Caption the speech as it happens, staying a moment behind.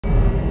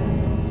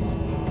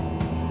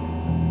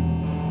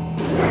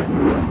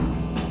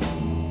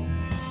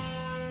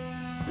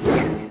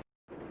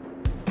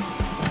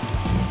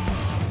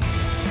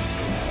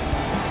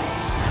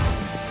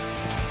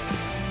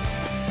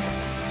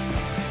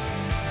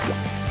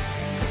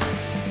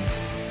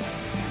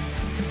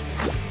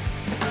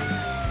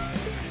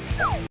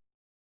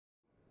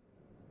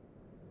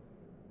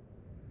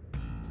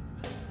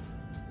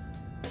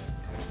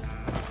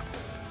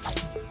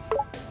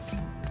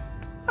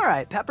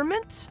right,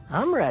 Peppermint,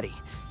 I'm ready.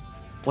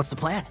 What's the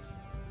plan?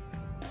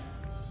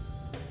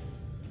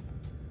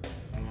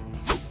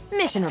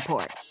 Mission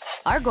report.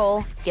 Our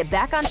goal, get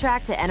back on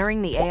track to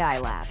entering the AI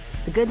labs.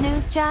 The good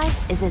news, Chai,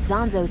 is that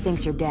Zonzo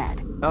thinks you're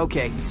dead.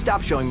 Okay,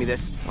 stop showing me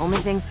this. Only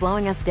thing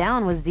slowing us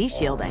down was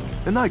Z-shielding.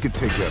 And I can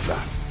take care of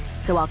that.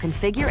 So I'll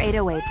configure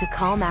 808 to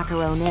call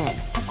Macaron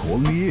in. Call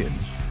me in.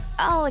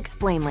 I'll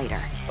explain later.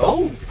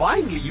 Oh,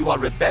 finally you are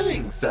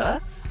rebelling, sir.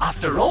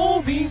 After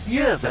all these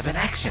years of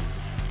inaction.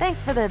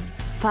 Thanks for the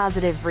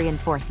positive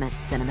reinforcement,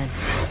 Cinnamon.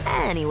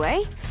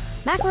 Anyway,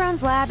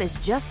 Macaron's lab is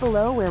just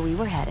below where we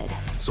were headed.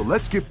 So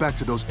let's get back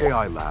to those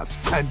AI labs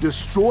and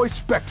destroy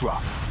Spectra.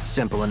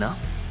 Simple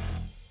enough.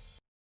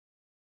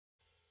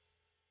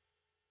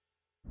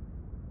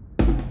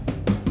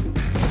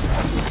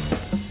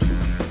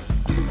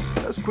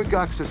 There's quick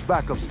access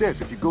back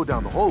upstairs if you go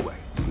down the hallway.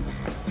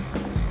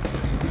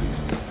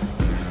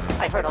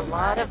 I've heard a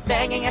lot of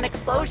banging and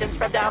explosions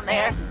from down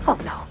there. Oh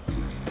no.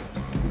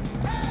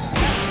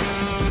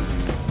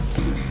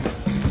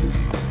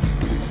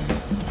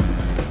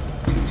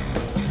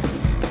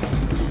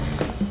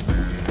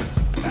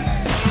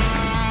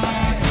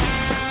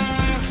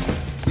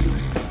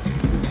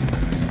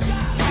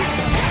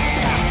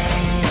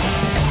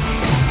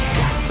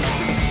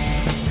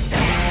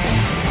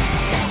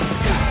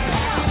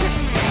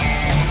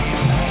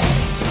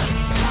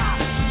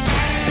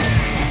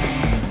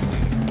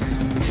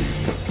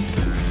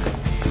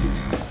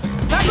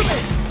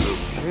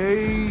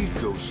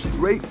 Go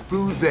straight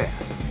through there.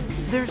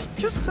 There's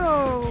just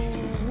a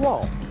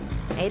wall.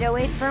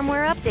 808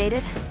 firmware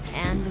updated,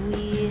 and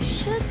we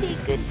should be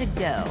good to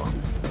go.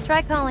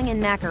 Try calling in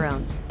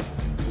Macaron.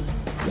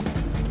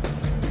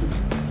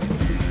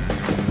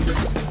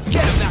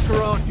 Get him,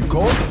 Macaron! You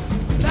called?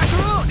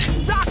 Macaron!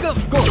 Sock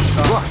him! Go!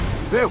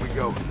 Right, there we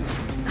go.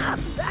 Not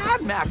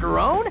bad,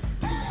 Macaron.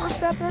 First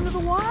step into the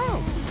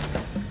wild.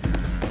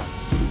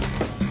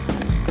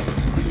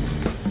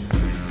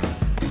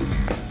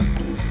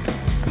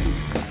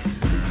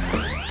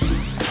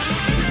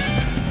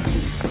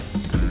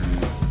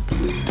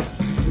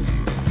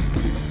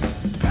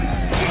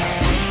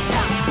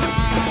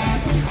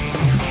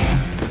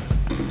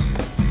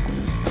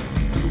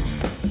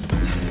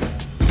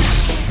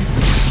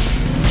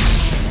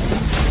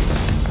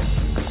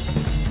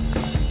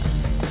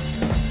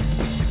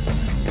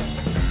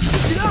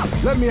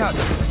 Let me out.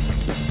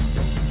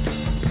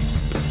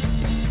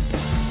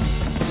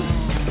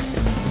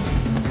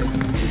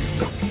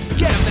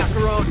 Get him,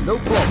 Macaron! No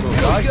problem,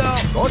 Here guy. we go.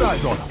 Got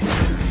eyes on him.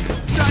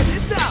 Try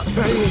this out!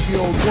 Hey, here's the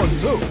old one,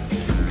 too.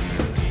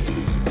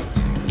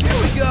 Here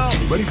we go!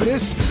 Ready for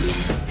this?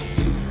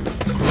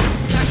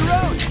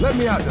 Macaron! Let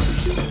me out.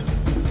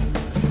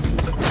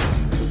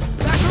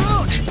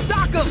 Macaron!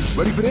 Sock him!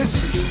 Ready for this?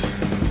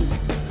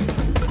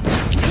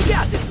 You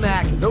got this,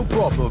 Mac! No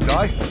problem,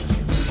 guy.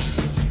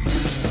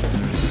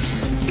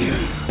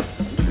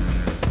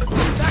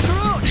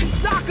 Macaron!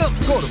 Sock him!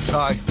 Got him,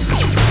 Ty.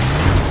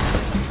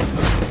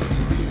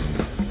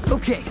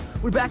 Okay,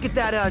 we're back at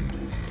that,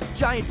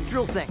 giant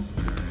drill thing.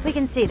 We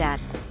can see that.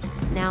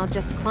 Now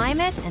just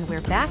climb it, and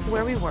we're back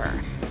where we were.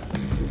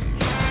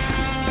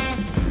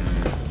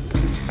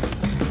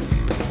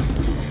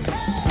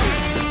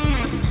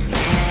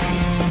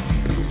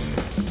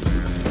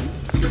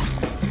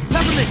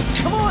 Peppermint,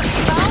 come on!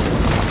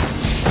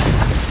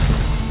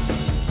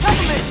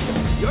 Peppermint,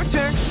 your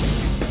turn.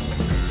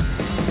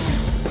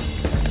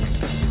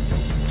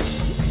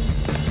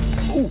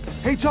 Ooh,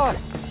 hey, Ty.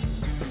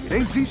 It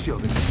ain't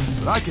Z-shielding,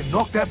 but I can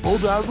knock that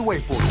boulder out of the way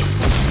for you.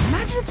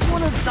 Imagine it's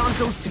one of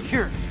Zonzo's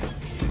security.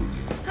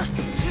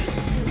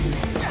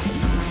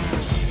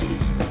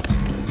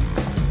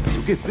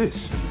 So get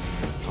this.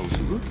 I was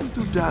looking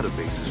through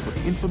databases for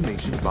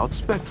information about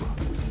Spectra,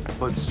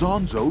 but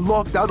Zonzo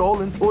locked out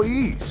all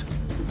employees.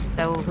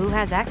 So who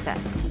has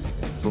access?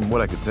 From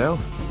what I could tell,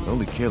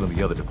 only Kale and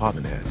the other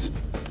department heads.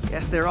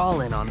 Guess they're all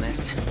in on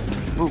this.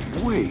 But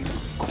wait,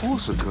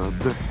 Corsica,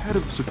 the head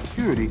of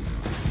security,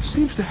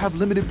 seems to have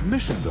limited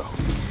permission, though.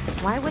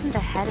 Why wouldn't the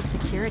head of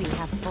security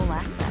have full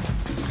access?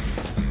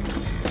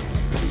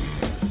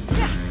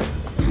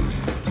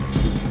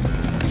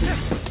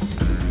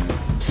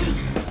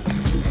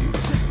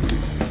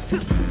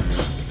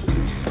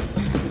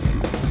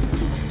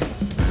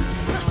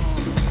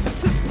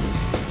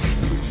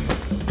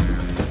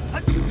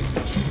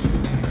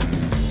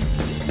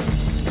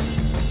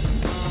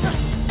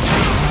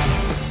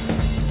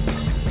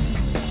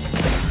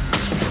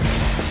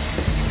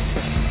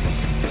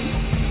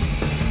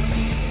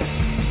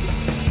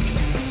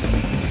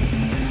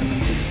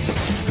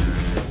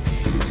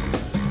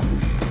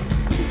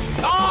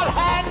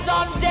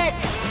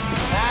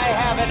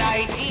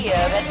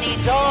 That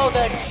needs all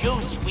the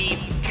juice we've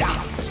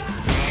got.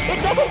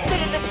 It doesn't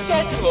fit in the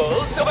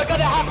schedule, so we're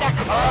gonna have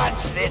to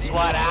crunch this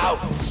one out.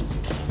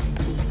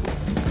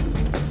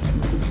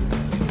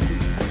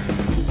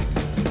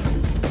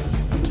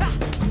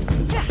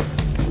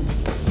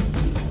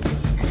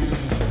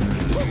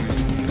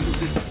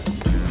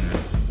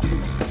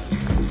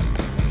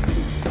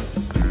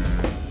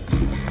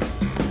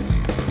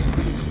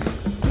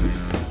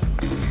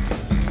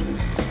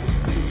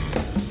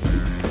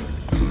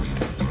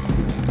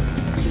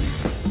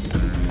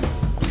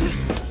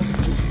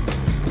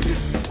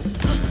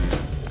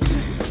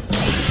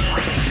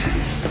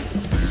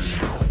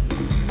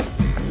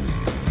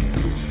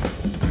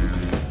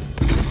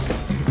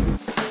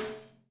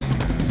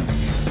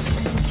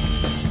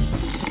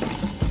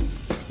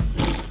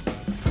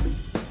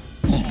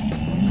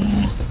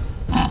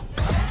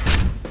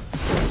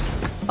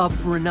 Up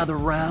for another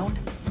round?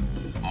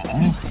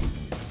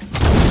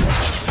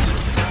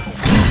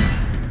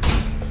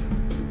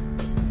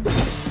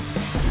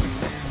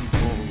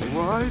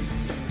 Alright,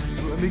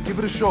 let me give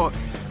it a shot.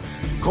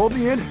 Call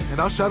me in,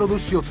 and I'll shadow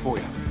those shields for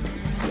you.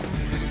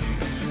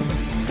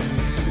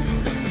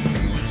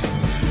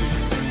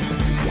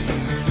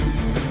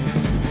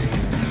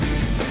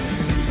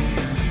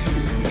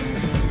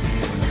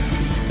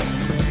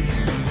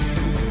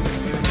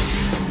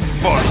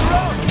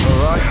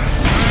 Alright,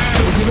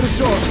 let me give it a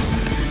shot.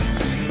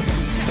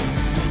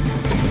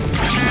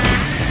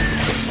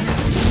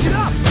 Get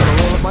up! Gotta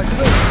roll up my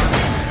sleeves.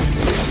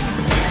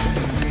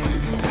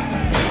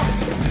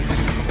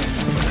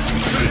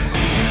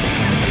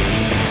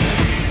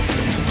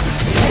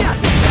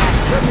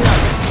 Let me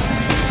out.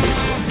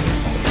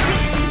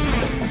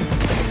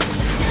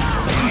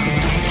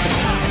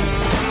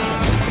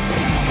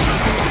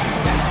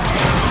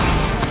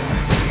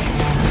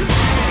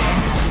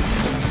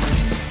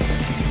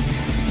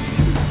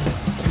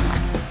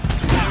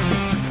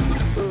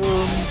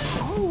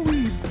 Are we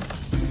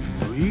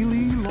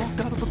really locked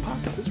out of the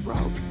pacifist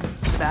route?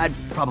 I'd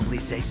probably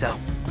say so.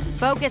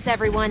 Focus,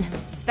 everyone.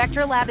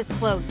 Spectra Lab is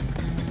close.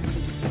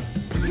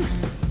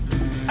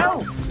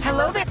 Oh,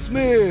 hello there.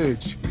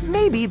 Smidge!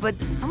 Maybe, but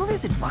some of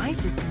his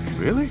advice is...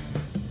 Really?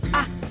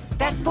 Ah,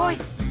 that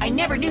voice. I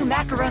never knew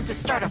Macaron to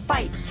start a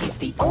fight. He's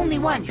the only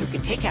one who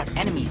can take out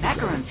enemies.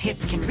 Macaron's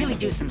hits can really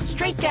do some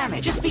straight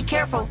damage. Just be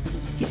careful.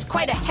 He's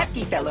quite a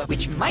hefty fellow,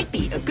 which might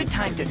be a good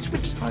time to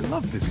switch. I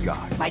love this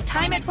guy. My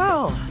time at...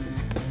 Well,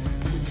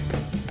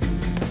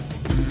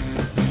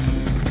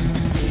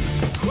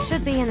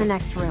 Should be in the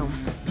next room.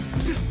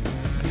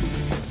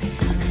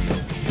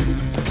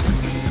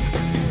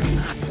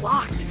 it's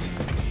locked.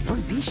 No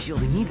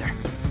Z-shielding either.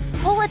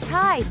 Pull a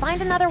chai.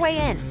 Find another way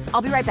in.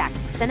 I'll be right back.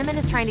 Cinnamon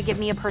is trying to give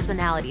me a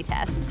personality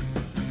test.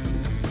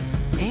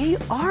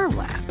 AR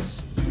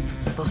labs.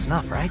 Close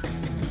enough, right?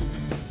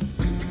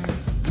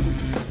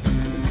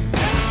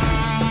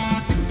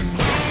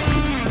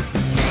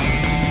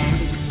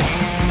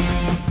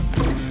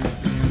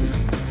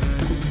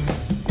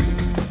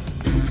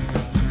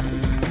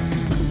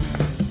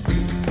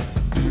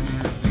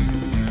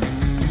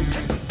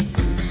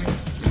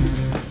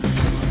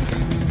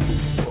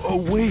 Oh,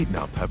 wait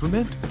now,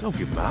 Peppermint. Don't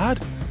get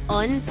mad.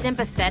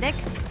 Unsympathetic?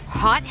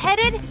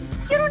 Hot-headed?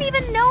 You don't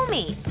even know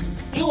me.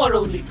 You are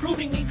only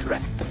proving me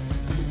correct.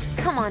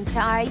 Come on,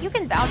 Chai. You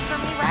can vouch for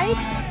me, right?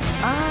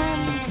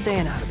 I'm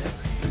staying out of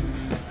this.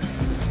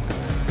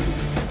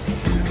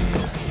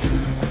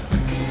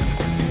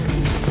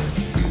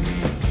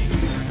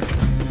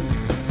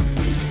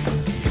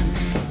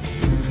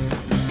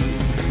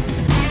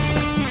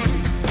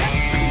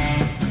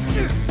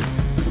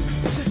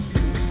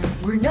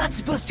 We're not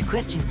supposed to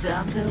question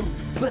Zanzo,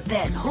 but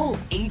that whole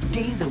 8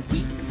 days a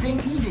week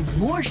thing even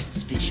more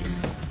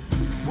suspicious.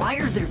 Why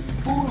are there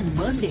 4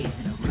 Mondays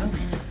in a row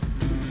now?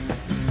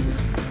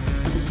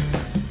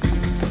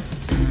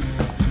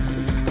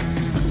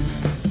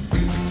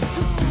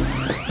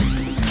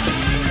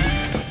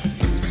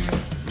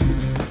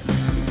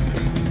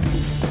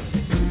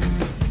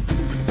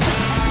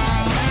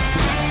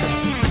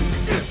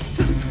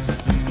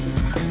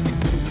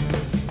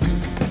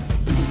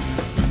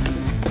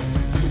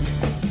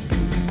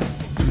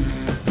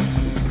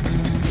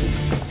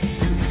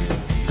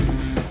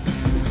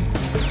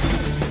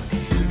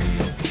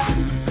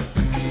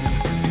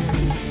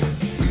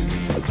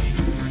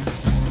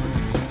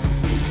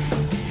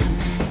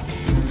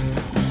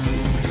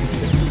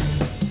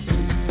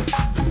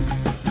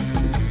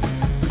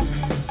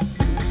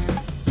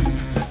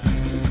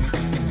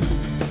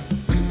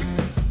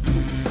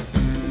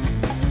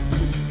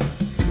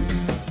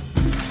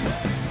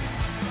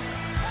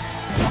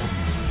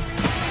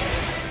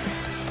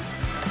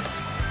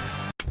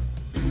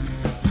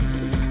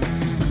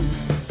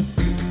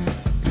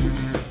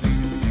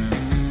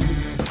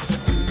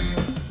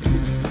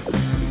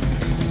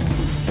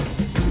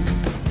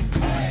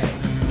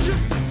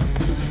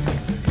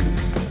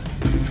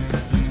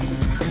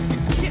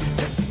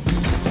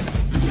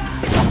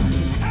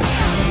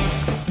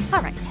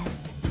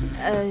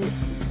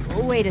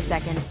 Wait a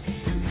second.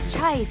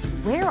 Chai,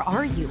 where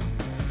are you?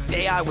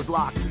 AI was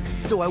locked,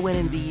 so I went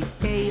in the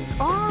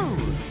AR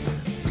room.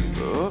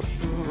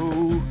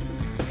 Uh-oh.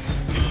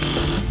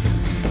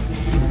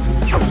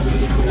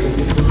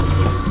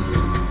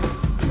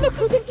 Look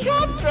who the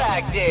cat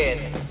dragged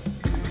in!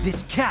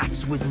 This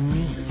cat's with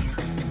me.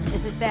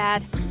 This is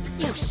bad.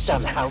 You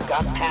somehow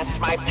got past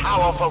my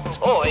powerful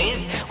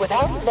toys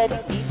without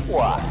letting me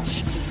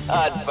watch.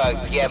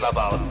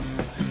 Unforgivable.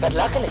 But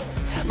luckily,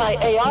 my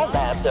AR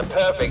labs are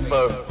perfect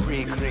for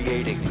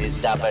recreating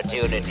missed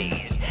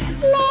opportunities.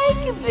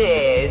 Like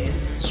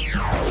this.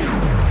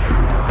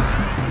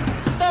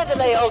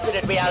 Mandalay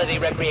alternate reality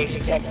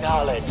recreation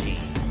technology.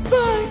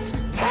 But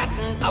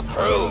patent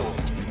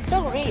approved.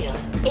 So real,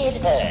 it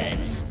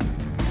hurts.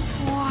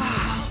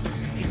 Wow,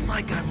 it's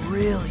like I'm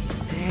really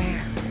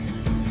there.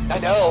 I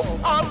know.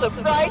 Awesome,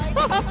 right?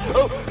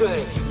 Oh,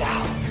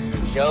 now,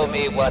 show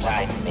me what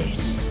I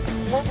missed.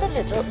 plus a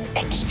little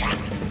extra.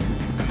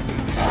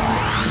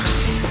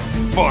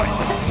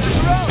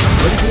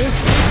 Ready for this?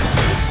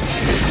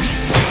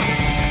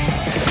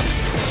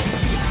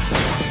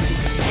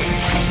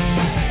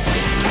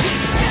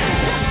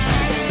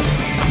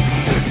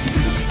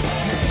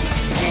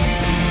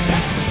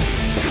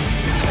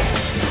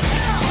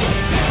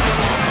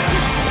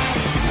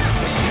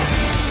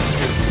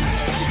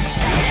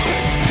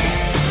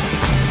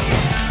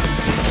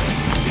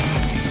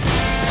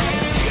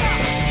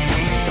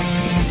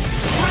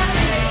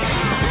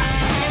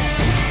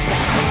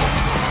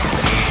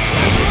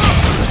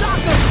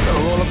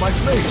 My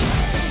snakes.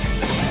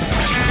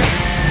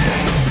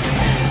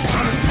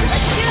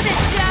 Let's do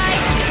this, Jai!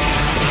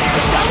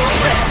 Double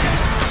rip!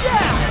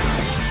 Yeah!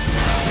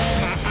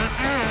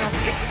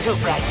 It's too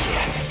bright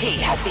here. He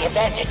has the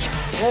advantage.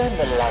 Turn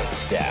the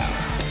lights down.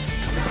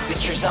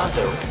 Mr.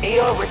 Zanzo,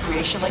 AR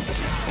recreation like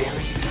this is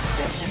very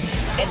expensive,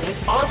 and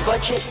with our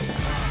budget...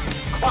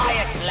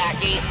 Quiet,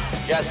 lackey.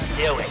 Just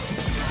do it.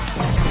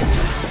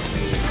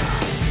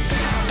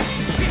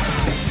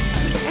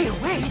 Hey,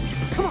 wait!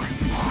 Come on!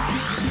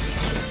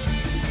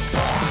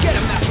 Get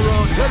him,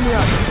 Macaron! Let me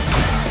out.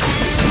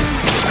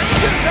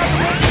 Get him, Jai!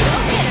 Turn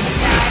this out!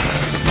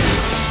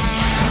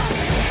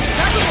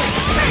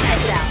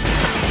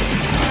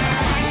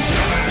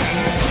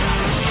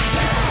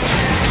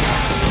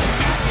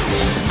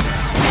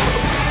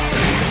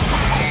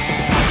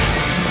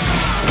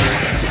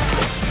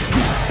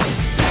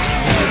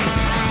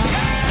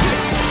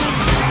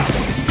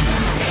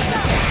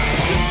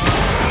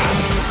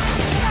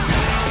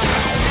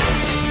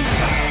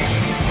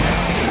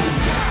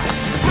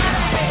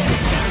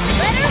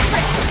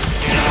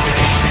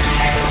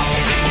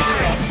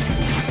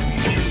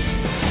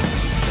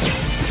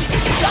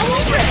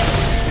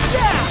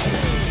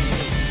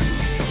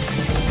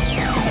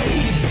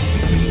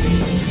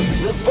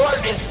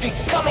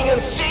 Becoming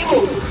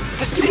unstable!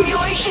 The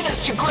simulation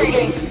is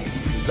degrading!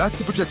 That's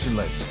the projection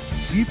lens.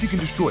 See if you can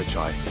destroy it,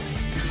 Chai.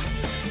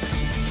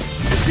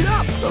 Get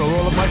up! Gotta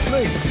roll up my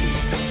snakes.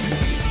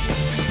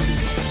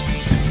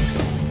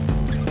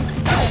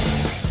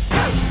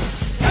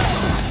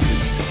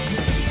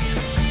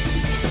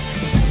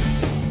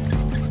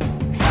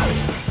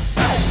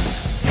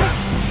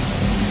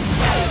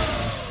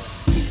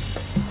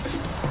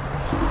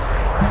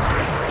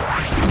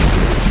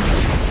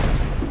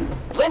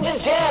 Lens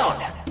is down!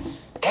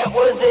 That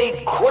was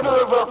a quarter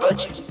of our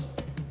budget.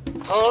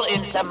 Pull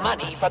in some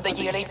money from the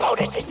yearly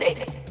bonuses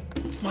then.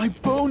 My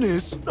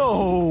bonus?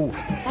 No!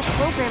 That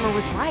programmer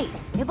was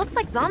right. It looks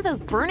like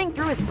Zanzo's burning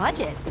through his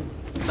budget.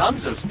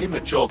 Zanzo's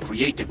immature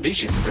creative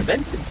vision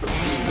prevents him from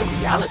seeing the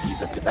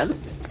realities of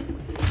development.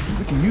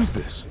 We can use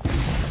this.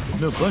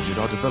 With no budget,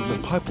 our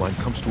development pipeline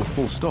comes to a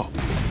full stop.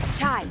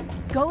 Chai,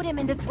 goad him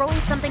into throwing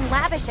something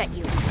lavish at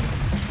you.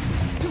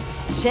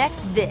 Check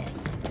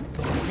this.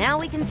 Now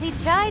we can see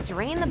Chai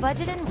drain the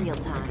budget in real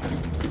time.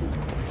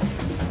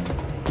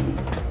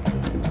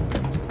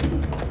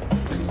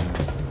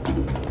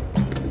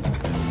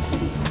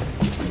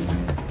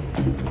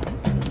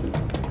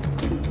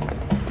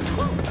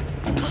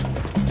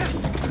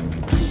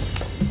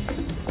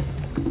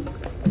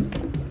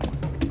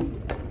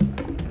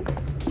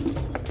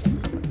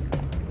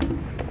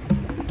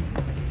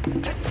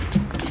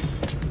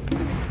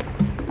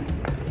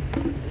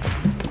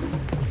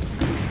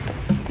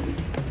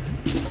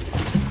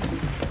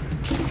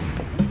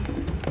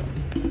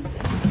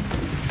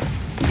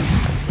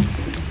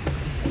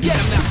 Get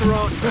him,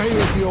 Macaron! Hey,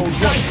 with the old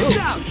Get one.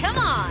 out! Come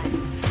on!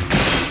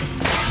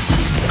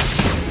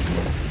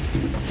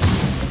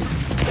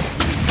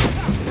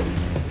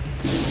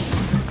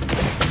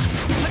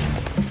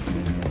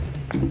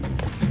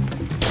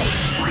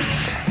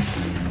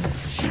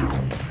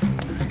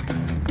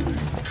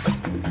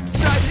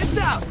 Try this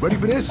out! Ready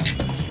for this?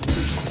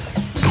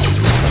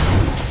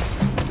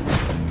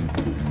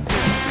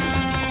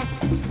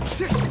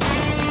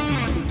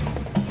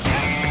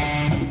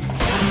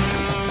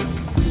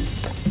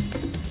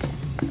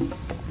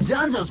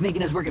 Zanzo's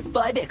making us work at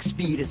 5x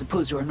speed as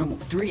opposed to our normal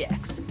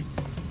 3x.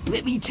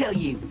 Let me tell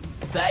you,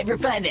 5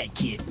 refined that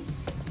kid.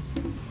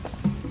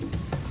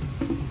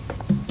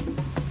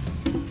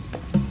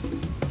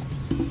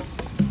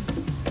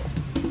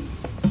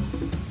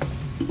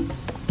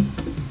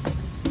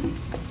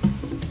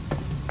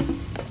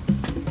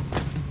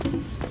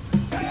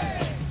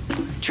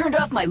 Turned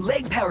off my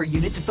leg power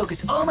unit to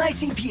focus all my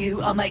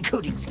CPU on my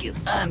coding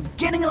skills. I'm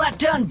getting a lot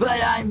done,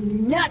 but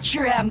I'm not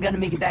sure how I'm gonna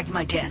make it back to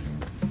my task.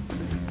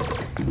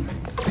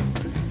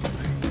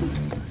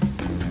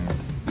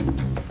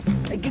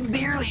 I can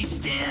barely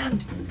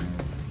stand.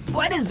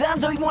 Why does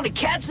Zanzo even want to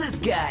catch this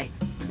guy?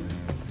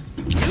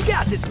 You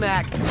got this,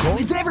 Mac!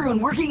 With everyone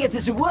working at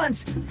this at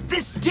once,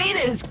 this data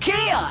is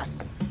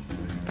chaos!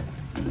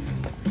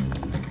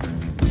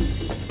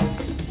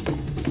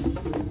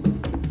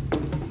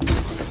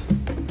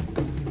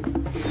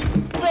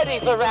 Ready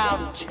for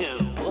round 2?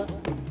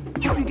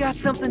 Hope you got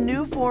something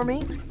new for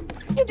me.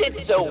 You did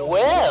so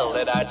well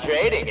in our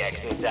training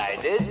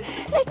exercises.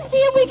 Let's see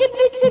if we can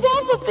mix it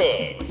up a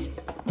bit.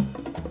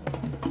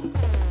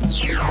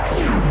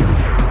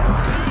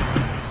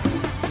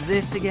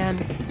 This again?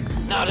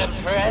 Not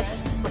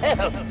impressed?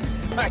 Well,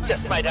 I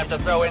just might have to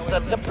throw in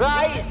some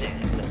surprises.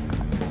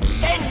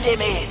 Send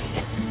him in!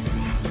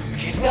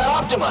 He's not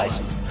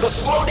optimized. He'll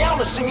slow down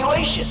the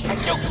simulation. I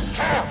don't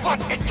care what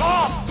it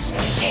costs!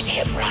 Get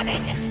him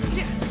running!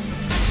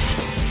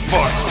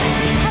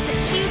 That's a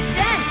huge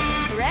dent.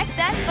 Correct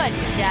that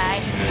budget, Jai.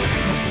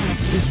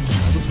 This was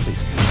my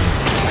replacement.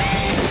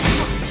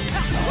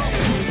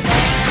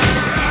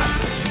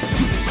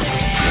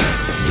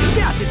 You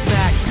got this,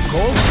 Mac.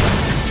 Cole?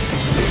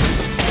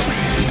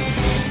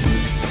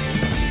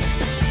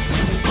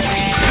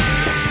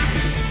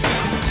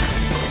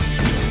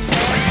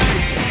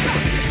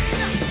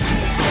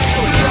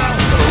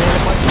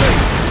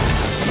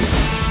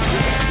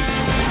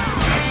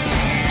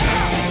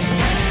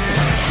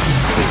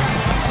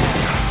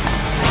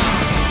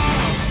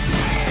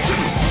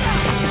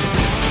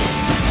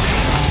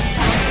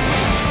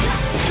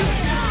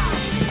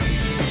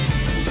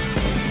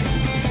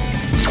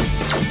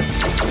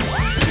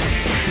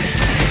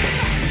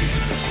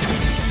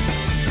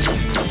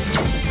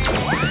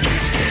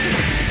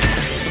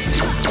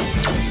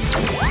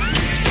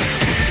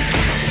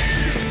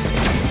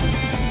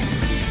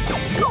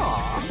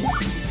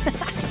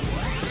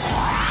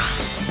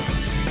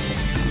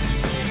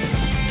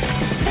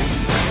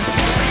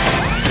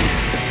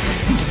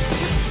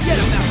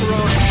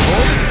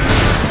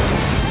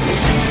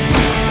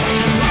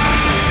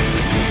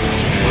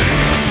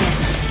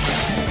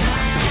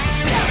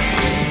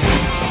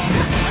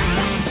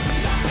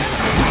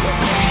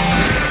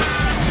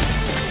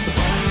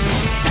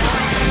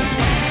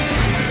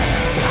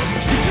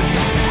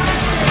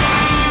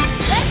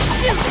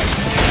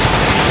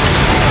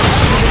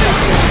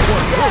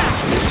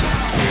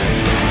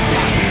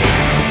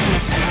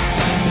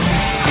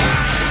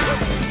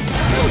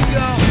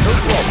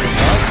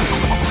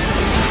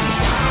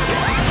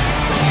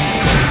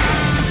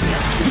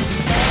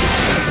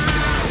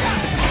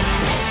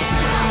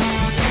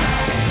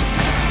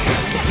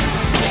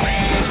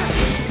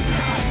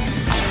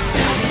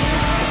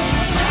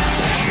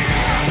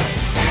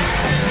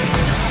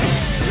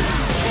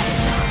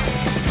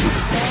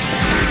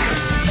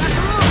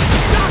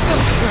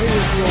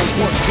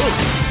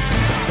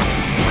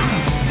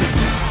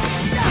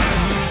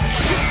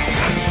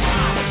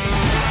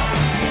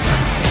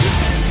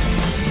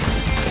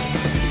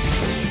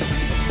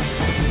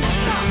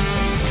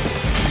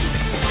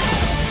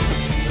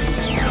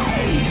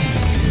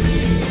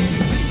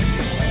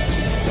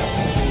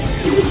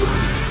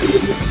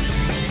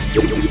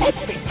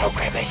 Every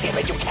programmer here,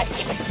 but you can't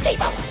keep it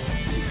stable.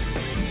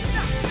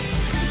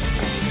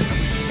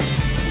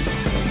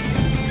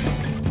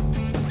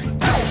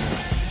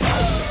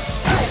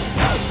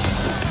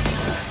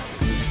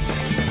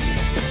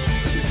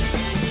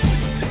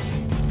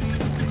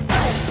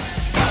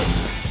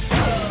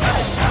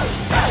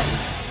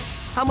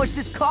 How much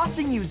this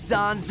costing you,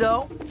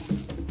 Zonzo?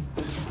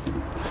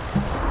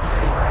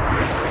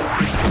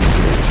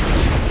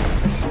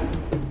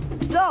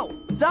 So,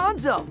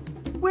 Zonzo,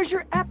 where's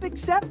your epic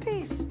set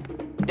piece?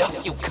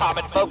 Oh, you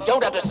common folk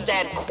don't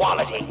understand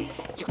quality.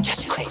 You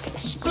just crave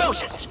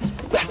explosions.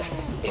 Well,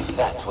 if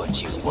that's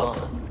what you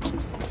want.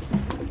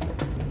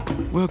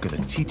 We're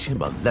gonna teach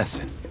him a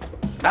lesson.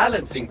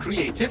 Balancing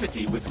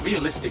creativity with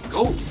realistic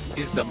goals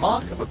is the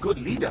mark of a good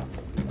leader.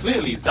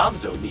 Clearly,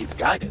 Zonzo needs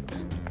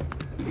guidance.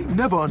 He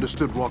never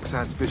understood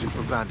Roxanne's vision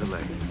for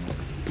Vanderlei.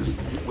 Just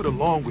went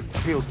along with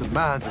Kale's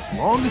demands as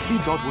long as he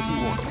got what he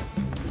wanted.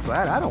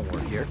 Glad I don't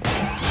work here.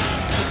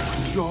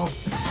 Job,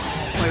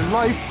 my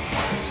life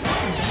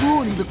is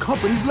ruining the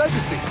company's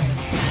legacy.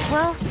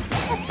 Well,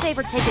 let's say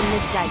we're taking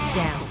this guy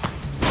down.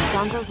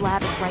 Zonzo's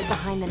lab is right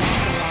behind the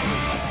next door.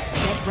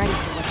 Get ready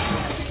for what's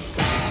next.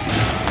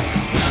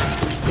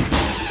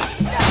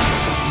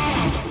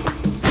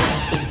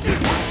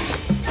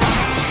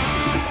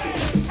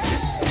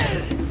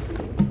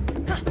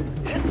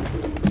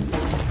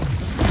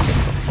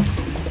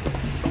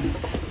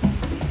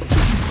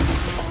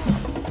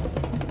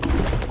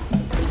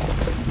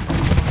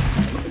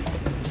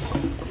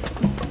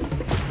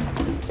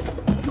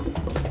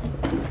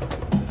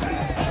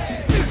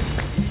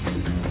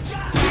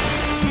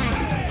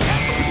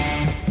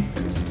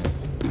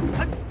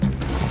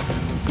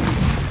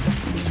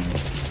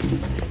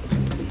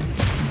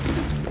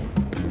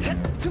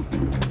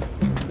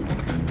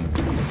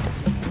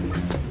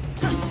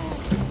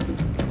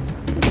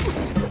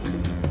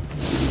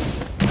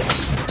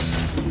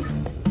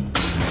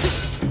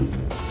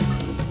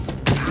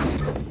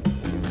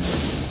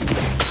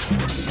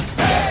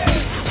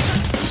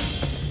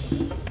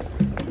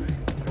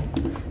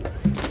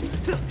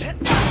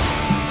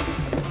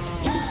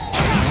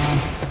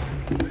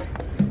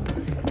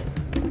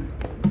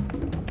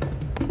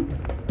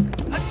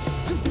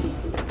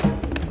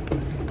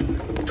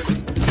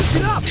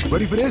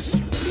 Ready for this?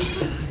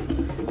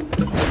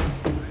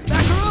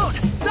 Macaroon!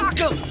 Sock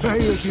him!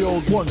 Here's the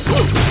old one,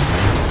 too.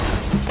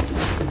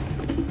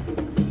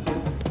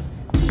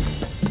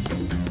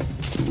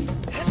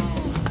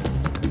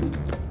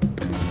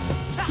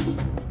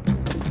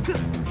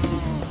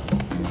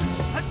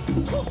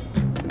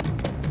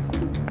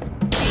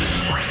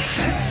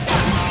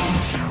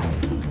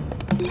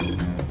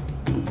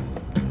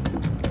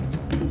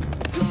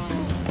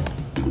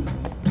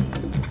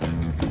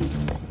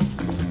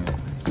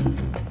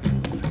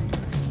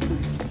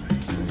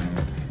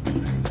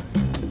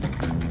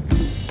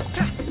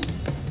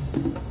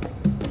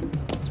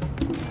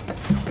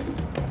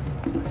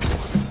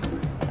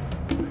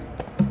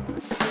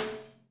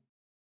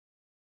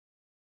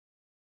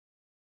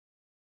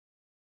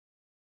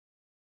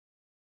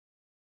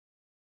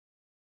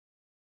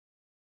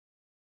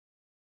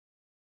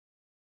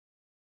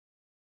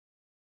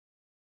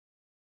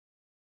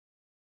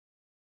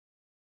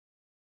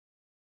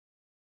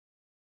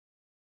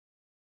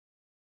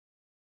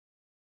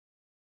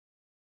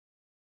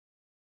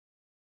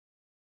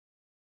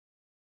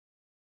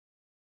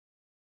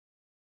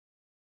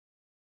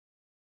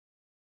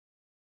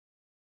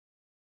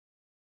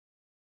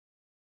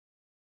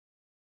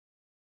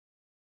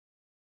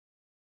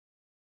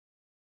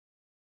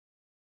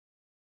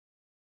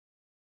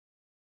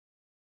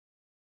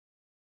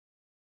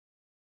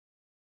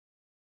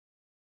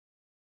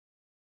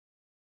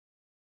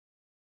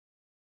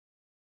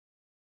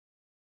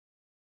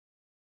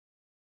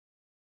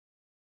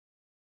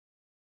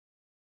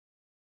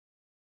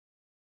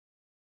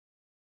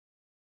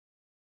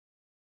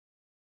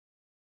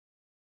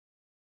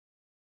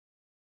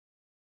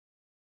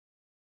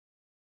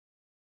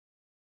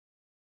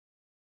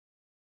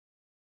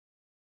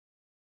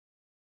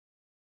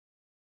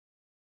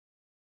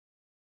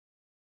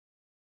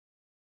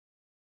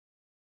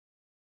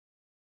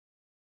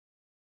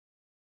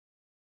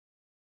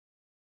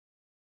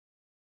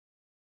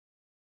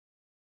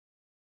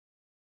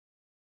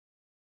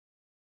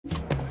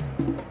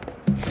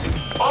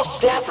 All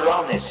staff are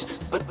on this,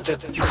 but the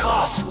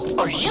cost,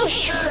 are you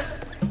sure?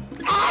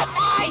 Am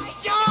I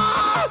sure?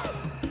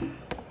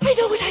 I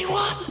know what I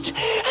want,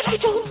 and I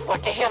don't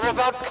want to hear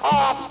about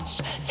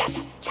costs.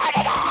 Just turn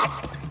it on!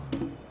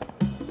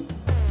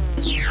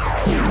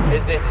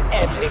 Is this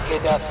epic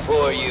enough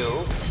for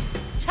you?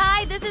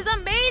 Chai, this is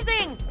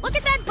amazing! Look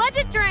at that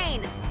budget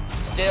drain!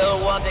 Still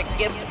want a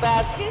gift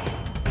basket?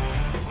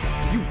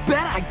 You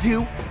bet I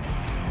do!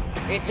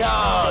 It's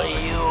all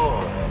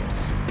yours.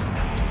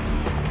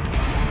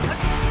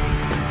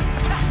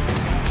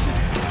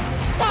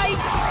 Psych!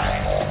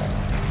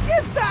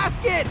 Gift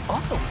basket!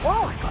 Also,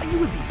 whoa, I thought you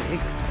would be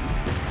bigger.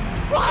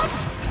 What?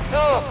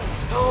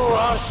 Oh,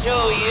 I'll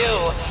show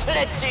you.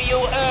 Let's see you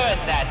earn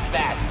that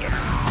basket.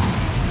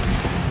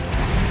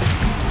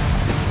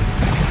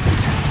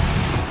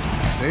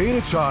 Stay in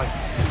it, Chai.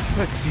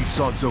 Let's see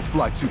Zonzo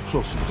fly too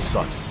close to the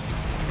sun.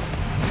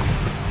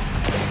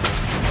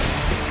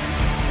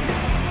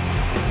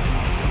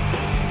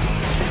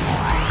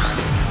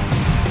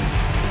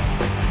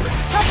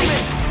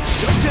 Compliment!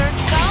 Your turn.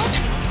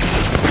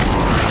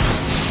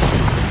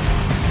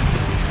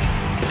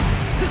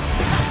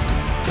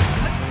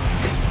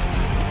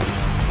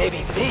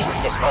 Maybe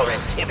this is more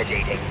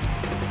intimidating.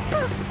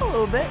 A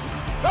little bit.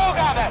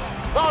 Programmers,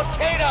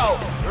 volcano,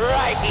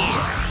 right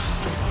here.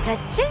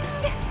 Ka-ching!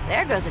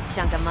 There goes a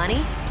chunk of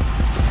money.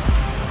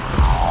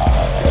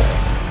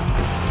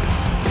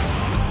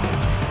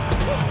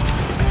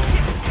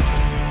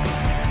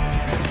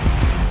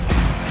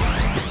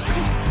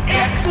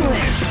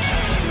 Excellent!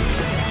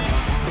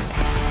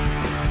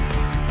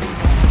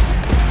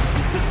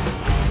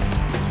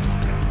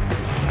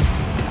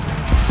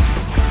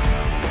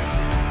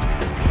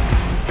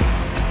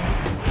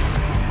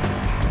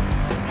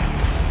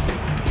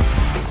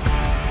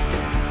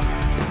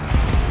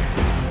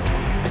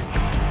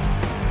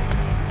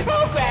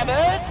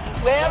 Programmers,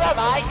 where are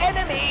my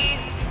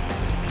enemies?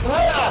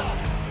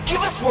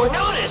 Give us more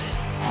notice.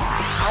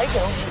 I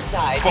don't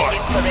decide when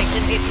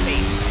inspiration hits me.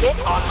 Get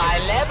on my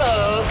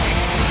level.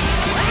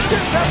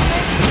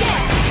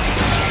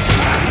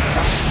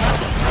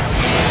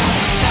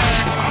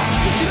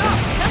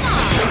 Come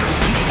on!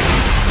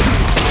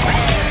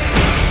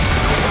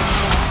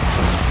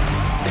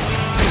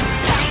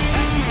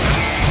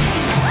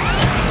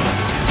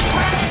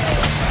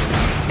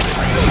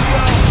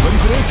 Ready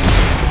for this?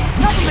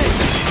 Compliment!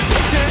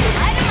 Your turn.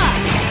 Light 'em up!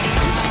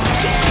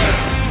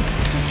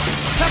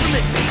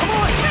 Compliment! Come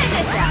on! Try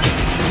this out!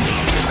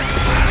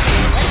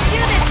 Let's do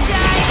this,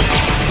 guys!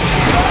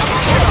 Help?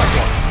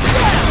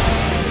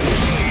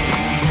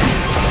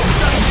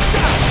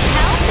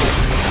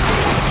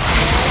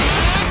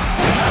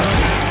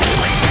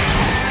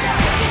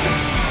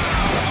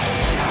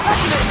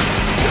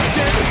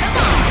 Come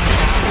on!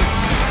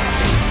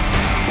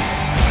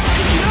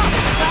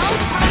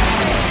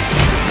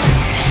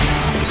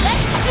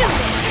 Let's do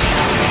this!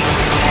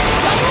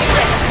 Double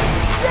rip!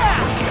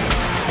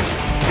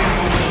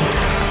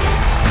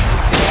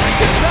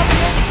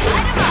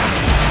 Light 'em up!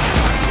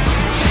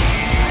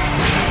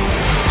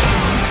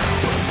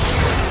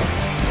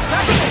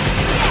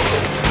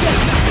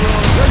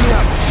 Let me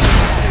out.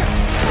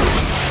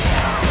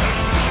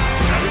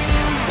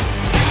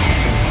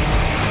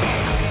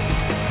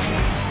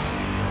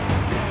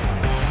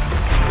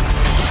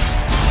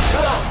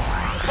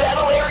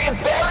 Battle area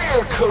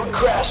barrier code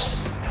crashed.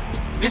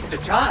 Mr.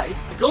 Chai,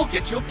 go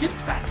get your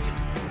gift basket.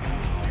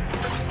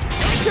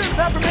 Turn,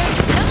 Peppermint!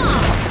 Come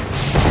on!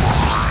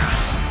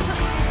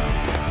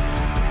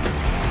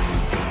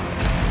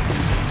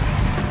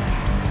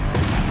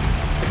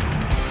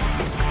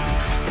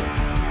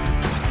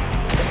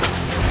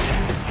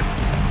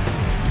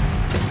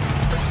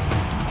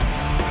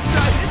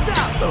 Try this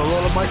out! Got a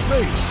roll up my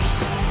sleeves.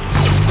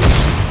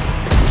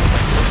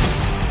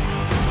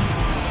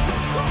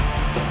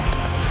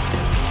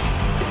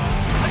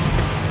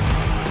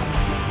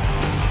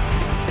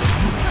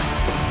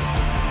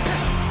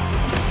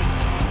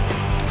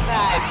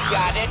 I've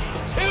got it.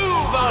 2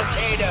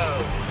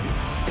 volcanoes.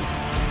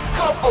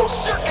 Couple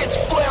circuits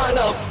flaring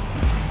up.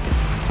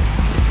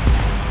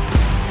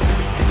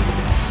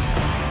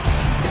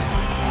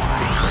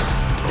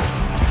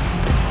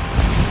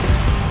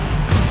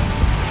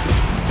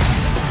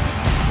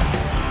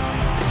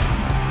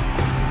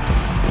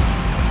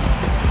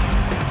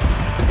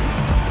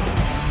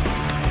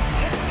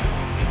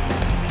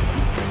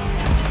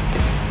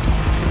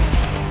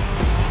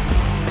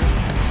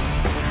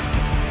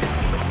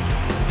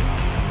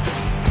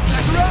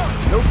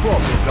 No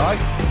problem, guy.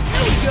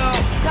 Here we go!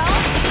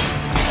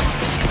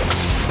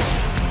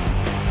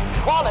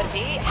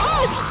 Quality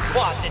and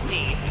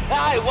quantity.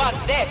 I want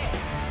this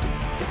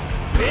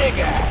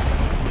bigger.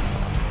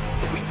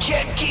 We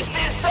can't keep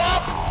this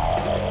up.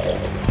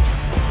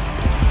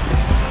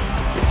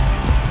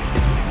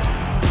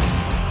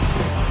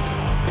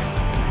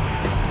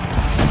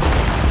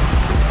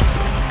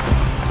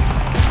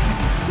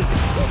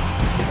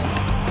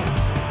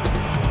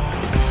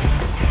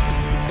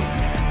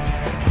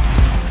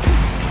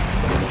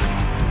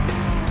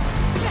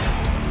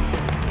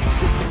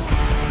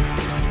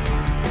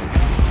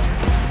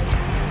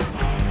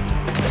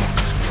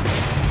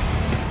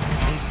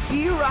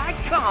 I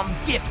come,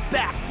 gift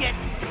basket!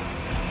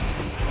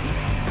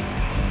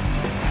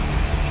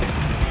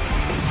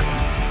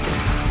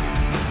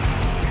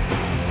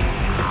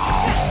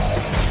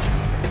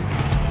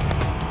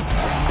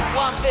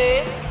 Want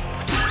this?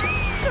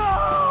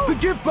 No! The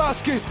gift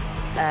basket!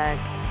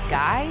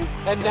 Guys?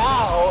 And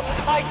now,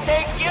 I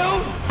take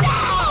you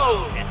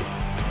down!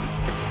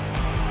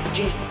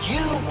 Did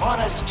you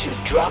want us to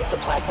drop the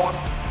platform?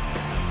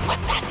 Was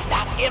that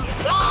not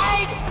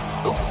implied?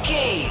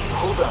 Okay,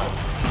 hold on.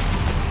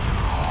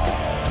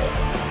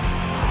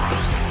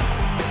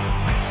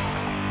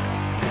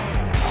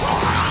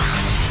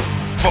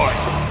 Fine.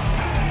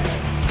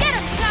 Get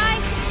him, Shy!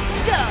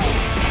 Go!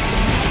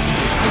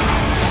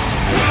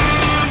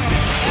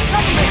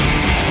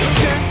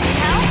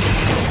 Help?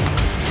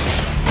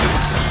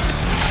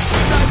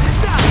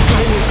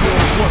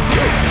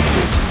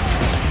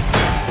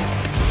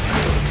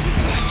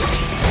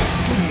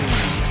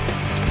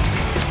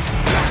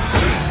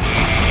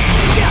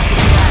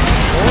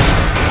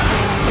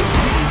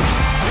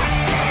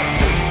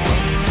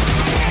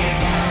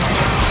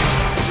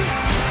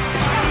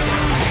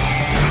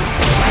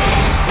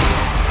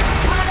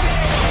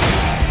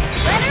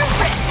 Let her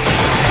rip!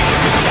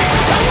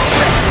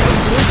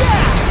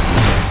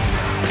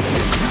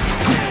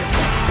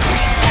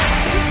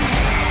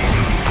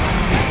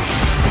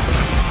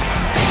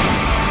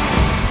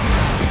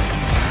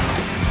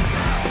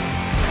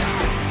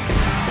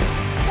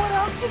 What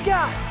else you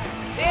got?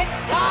 It's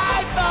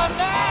time for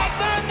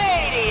Magma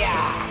Mania!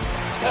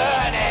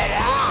 Turn it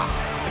up!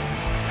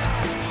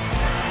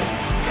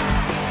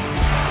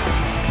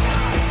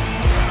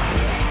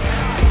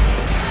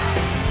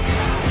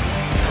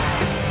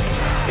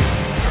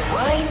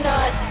 Why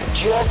not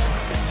just...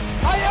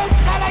 Are you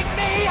telling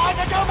me how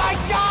to do my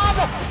job?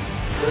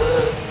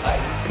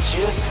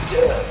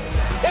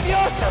 If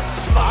you're so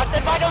smart,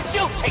 then why don't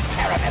you take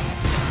care of him?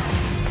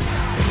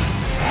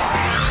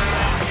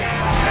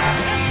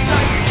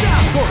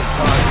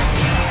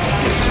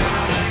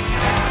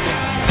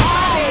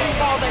 I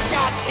call the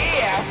shots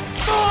here!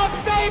 More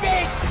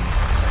babies!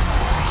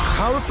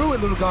 Power through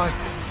it, little guy.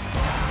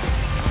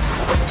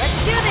 Let's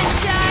do this,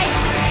 Shy!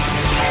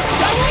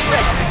 Double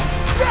rip!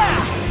 Yeah!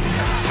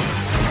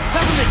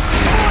 Peppermint!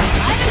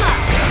 Light him up!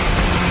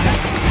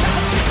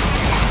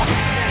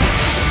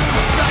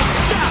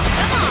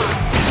 Come on!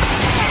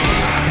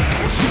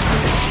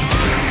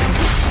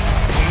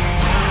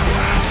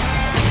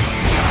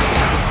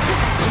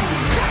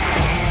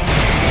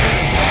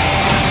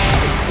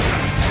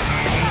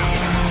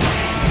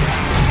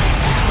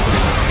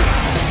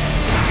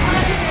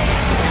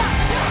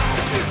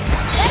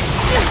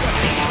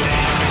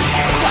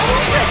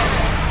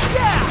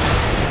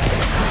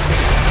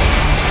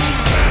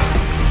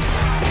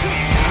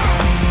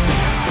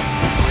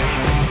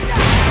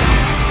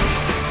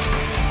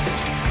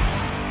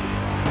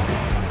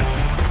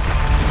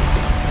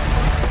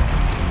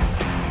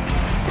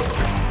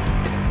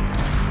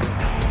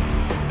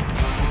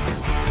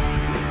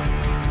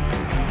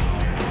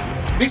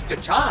 Mr.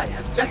 Chai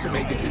has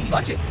decimated his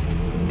budget.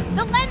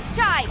 The lens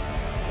Shy!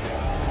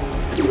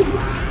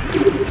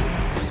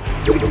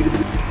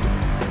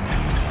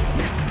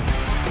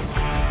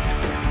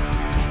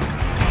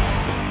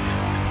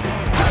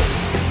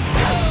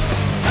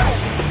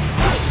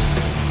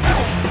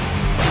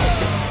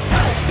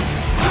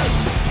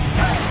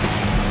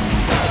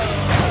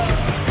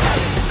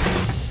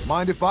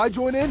 Mind if I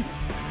join in?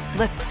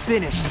 Let's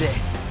finish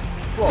this.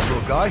 Well,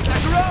 little guy.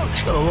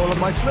 Got a roll up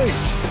my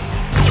sleeves.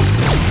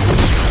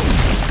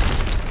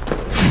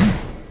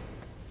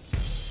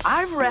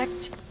 I've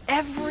wrecked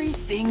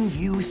everything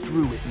you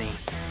threw at me.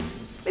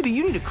 Maybe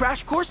you need a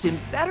crash course in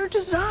better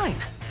design.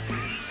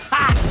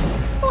 Ha!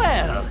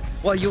 Well,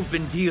 while you've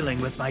been dealing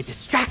with my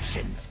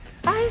distractions,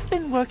 I've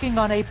been working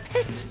on a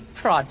pet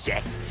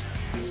project.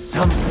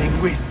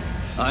 Something with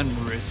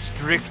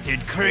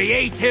unrestricted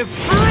creative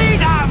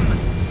freedom!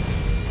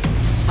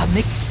 A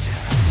mixture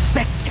of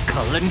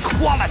spectacle and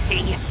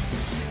quality.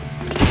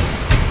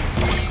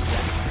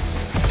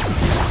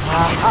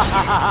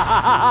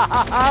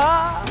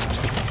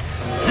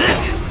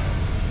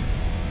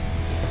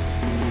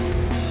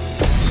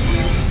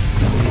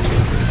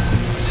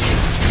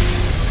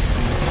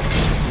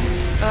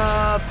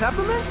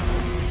 Peppermint?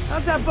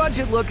 How's that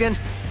budget looking?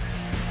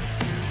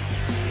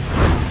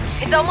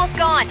 It's almost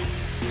gone.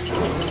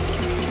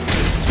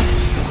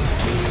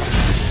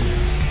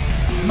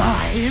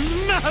 My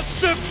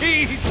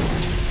masterpiece!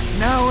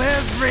 Now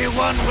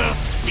everyone will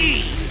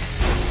see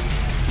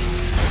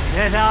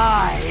that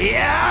I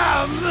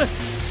am...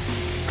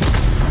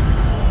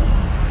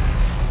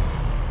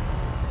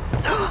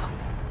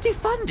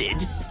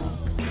 defunded.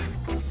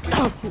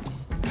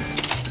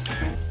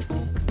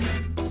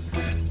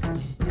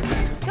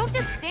 Don't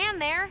just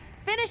stand there.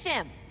 Finish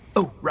him.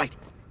 Oh, right.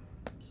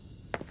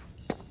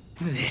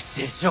 This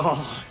is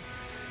all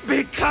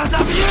because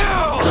of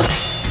you!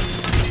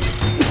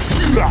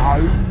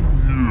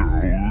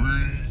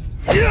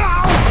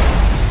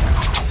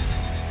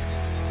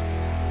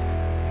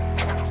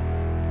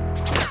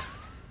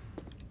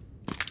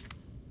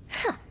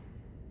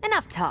 An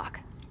enough talk.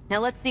 Now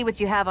let's see what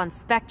you have on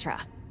Spectra.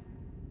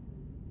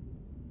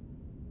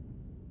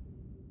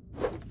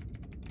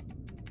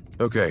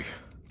 Okay.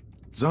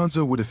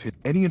 Zonzo would have hid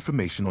any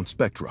information on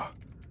Spectra.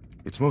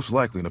 It's most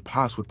likely in a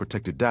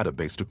password-protected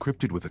database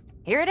decrypted with a...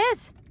 Here it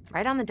is,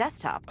 right on the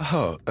desktop.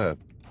 Oh.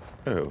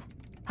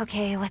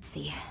 Okay, let's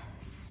see.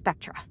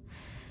 Spectra.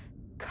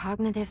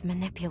 Cognitive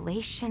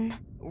manipulation,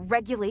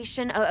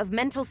 regulation of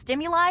mental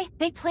stimuli.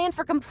 They plan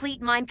for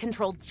complete mind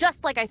control,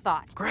 just like I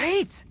thought.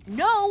 Great!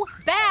 No,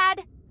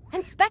 bad!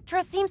 And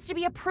Spectra seems to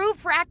be approved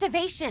for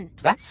activation.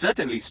 That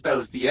certainly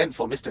spells the end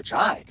for Mr.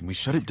 Chai. Can we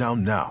shut it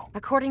down now?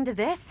 According to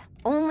this,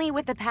 only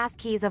with the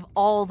passkeys of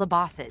all the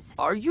bosses.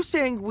 Are you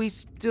saying we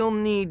still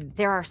need...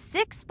 There are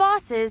 6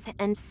 bosses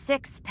and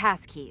 6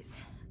 passkeys.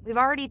 We've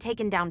already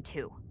taken down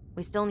 2.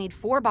 We still need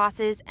 4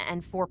 bosses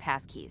and 4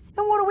 passkeys.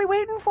 Then what are we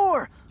waiting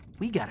for?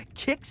 We gotta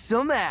kick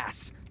some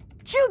ass.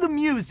 Cue the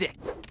music!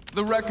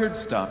 The record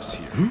stops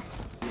here.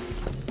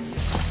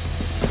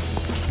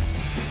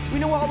 We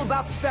know all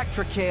about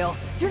Spectra, Kale.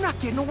 You're not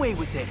getting away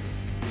with it.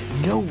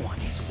 No one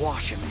is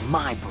washing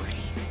my brain.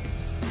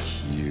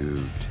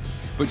 Cute.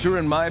 But you're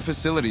in my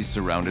facility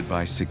surrounded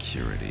by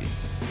security.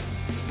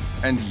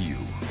 And you.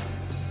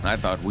 I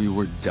thought we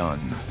were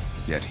done.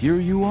 Yet here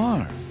you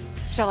are.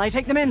 Shall I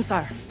take them in,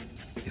 sir?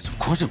 Yes, of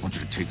course I want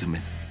you to take them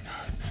in.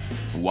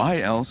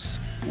 Why else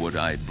would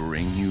I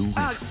bring you?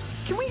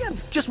 Can we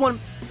just one...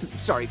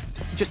 Sorry,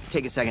 just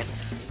take a second.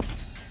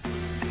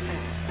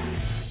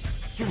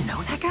 You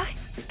know that guy?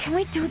 Can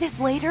we do this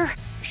later?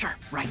 Sure,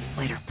 right,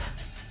 later.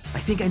 I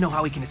think I know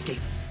how we can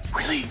escape.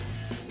 Really?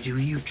 Do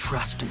you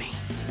trust me?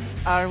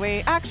 Are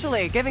we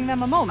actually giving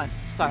them a moment,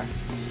 sir?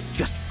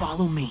 Just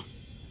follow me.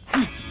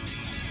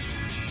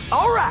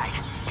 All right,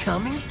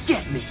 come and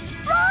get me.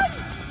 Run!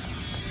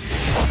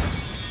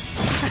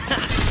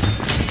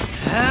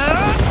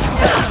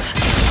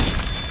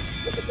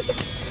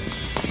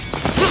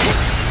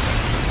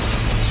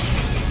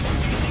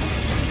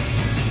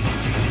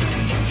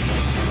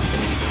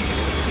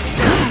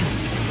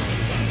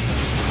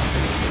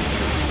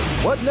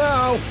 What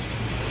now?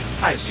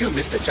 I assume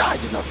Mr. Chai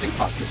did not think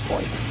past this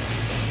point.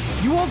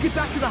 You all get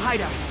back to the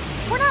hideout.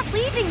 We're not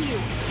leaving you.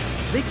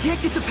 They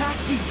can't get the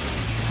passkeys.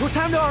 No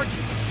time to argue.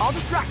 I'll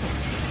distract them.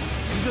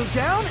 You go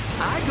down,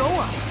 I go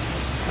up.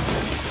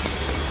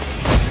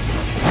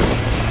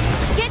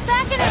 Get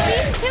back in at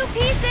least 2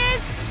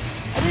 pieces.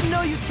 I didn't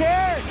know you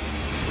cared.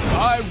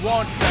 I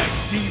want that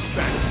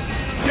defense.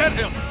 Get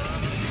him!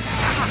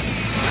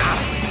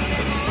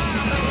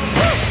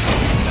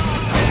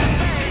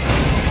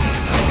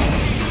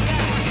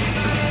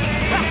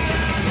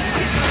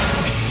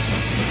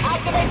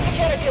 Activate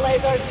security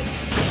lasers.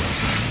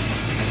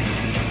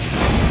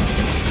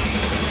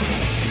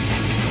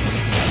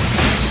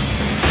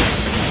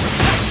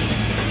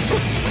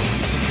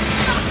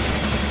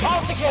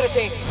 All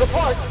security,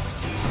 report.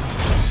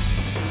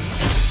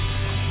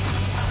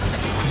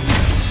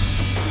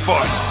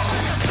 Fight!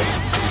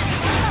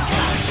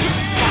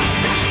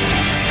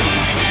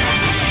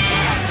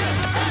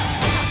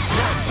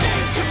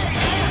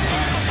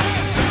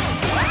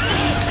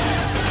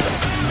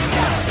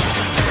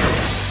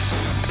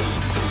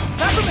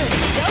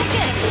 Go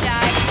get him,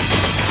 Shy.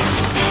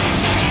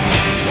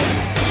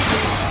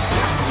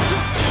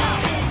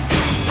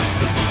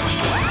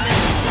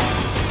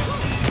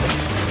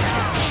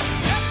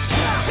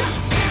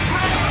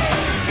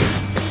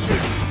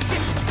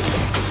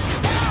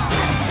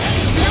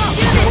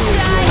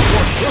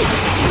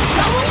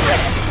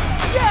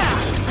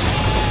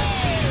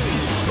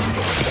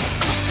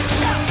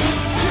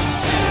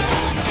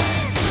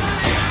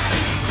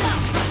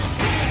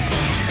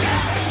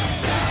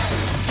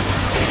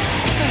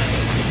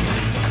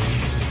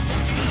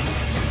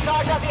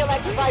 Charge up the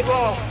electrified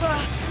roll.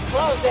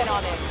 Close in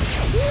on him.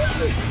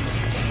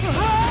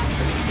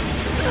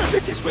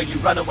 This is where you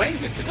run away,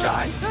 Mr.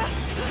 Chai.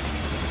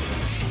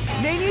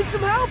 May need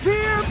some help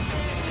here.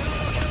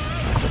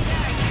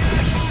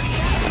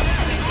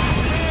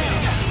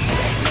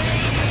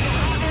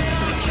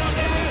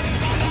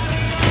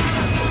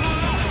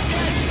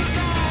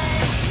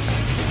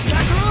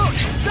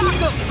 Stock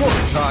him! Go,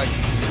 Chai!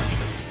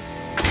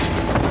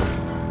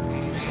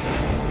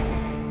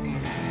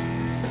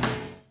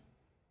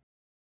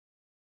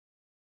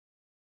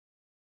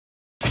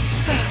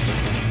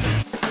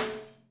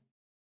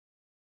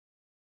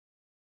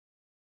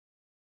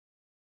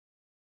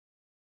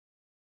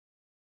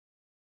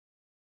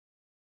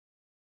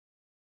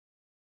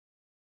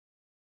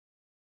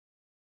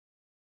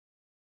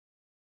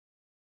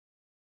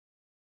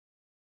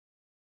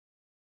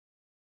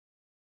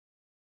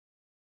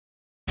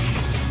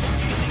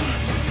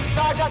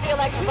 Charge up the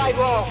electrified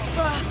roll.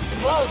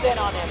 Close in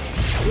on him.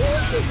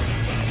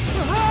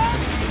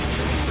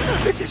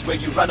 This is where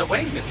you run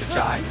away, Mr.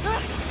 Chai.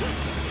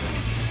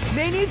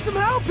 May need some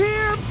help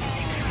here.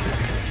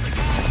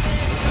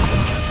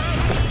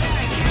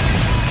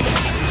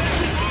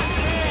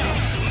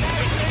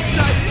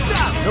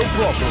 No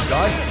problem,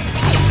 guy.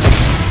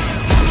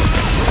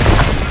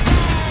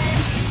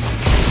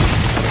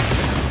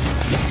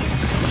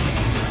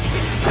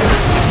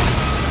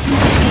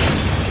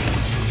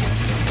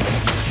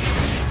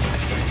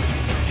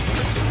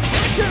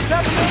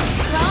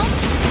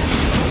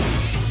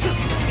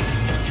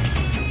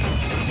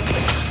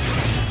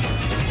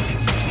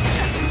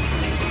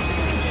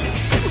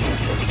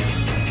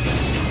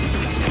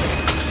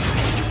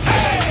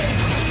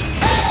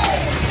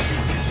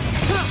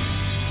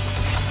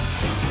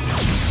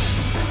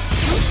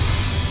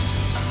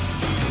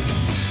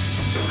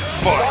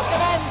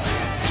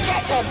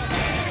 him!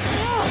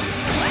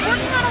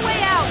 Working on a way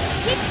out!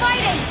 Keep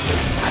fighting!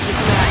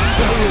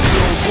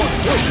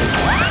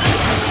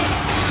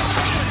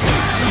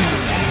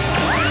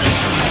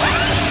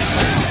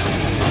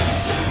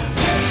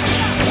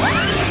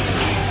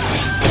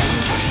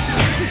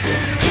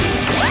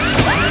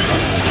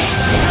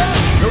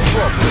 No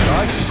problem,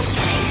 Ty.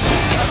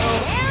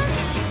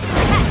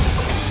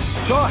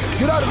 Ty,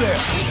 get out of there!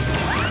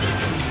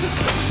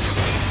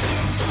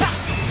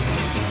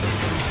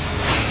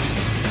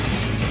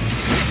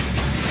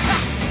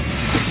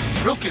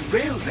 Broken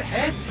rails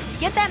ahead.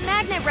 Get that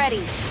magnet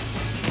ready!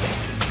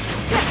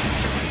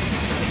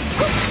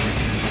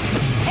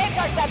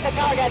 Intercept the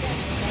target!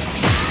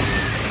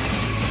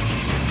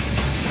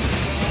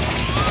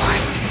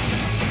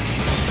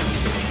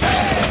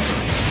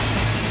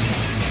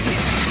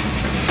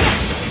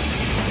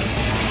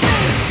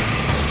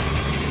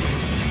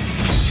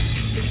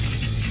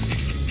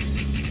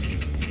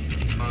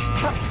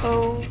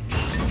 Uh-oh.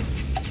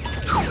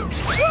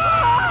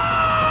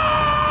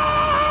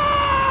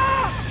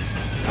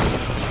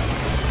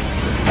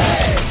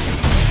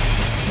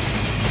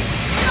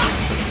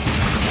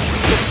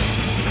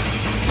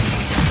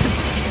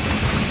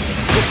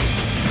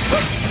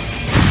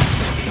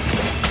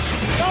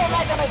 Don't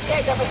let them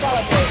escape the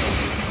facility!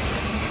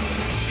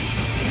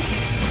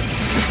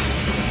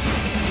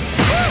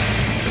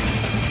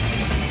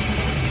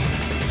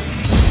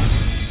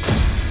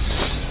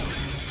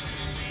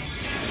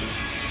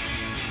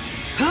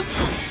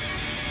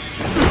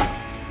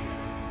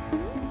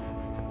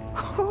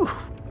 Whew.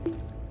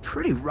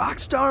 Pretty rock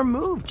star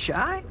move,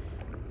 Chai.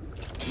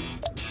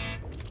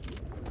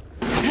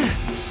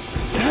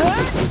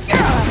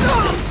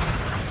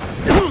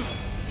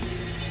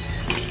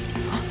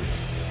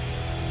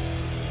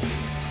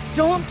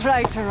 Don't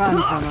try to run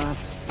from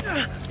us.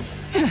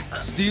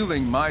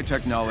 Stealing my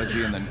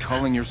technology and then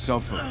calling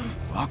yourself a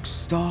rock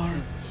star?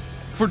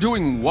 For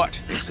doing what,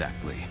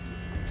 exactly?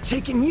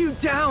 Taking you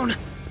down.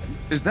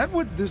 Is that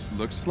what this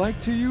looks like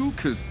to you?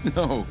 'Cause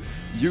no,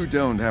 you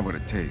don't have what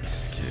it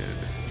takes, kid.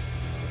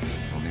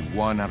 Only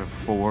 1 out of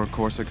 4,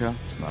 Corsica?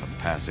 It's not a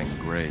passing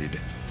grade.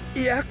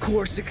 Yeah,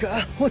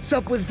 Corsica. What's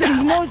up with He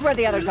that? knows where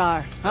the others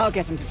are. I'll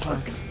get him to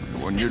talk.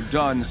 And when you're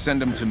done, send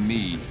them to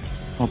me.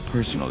 I'll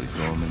personally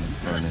throw them in the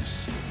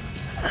furnace.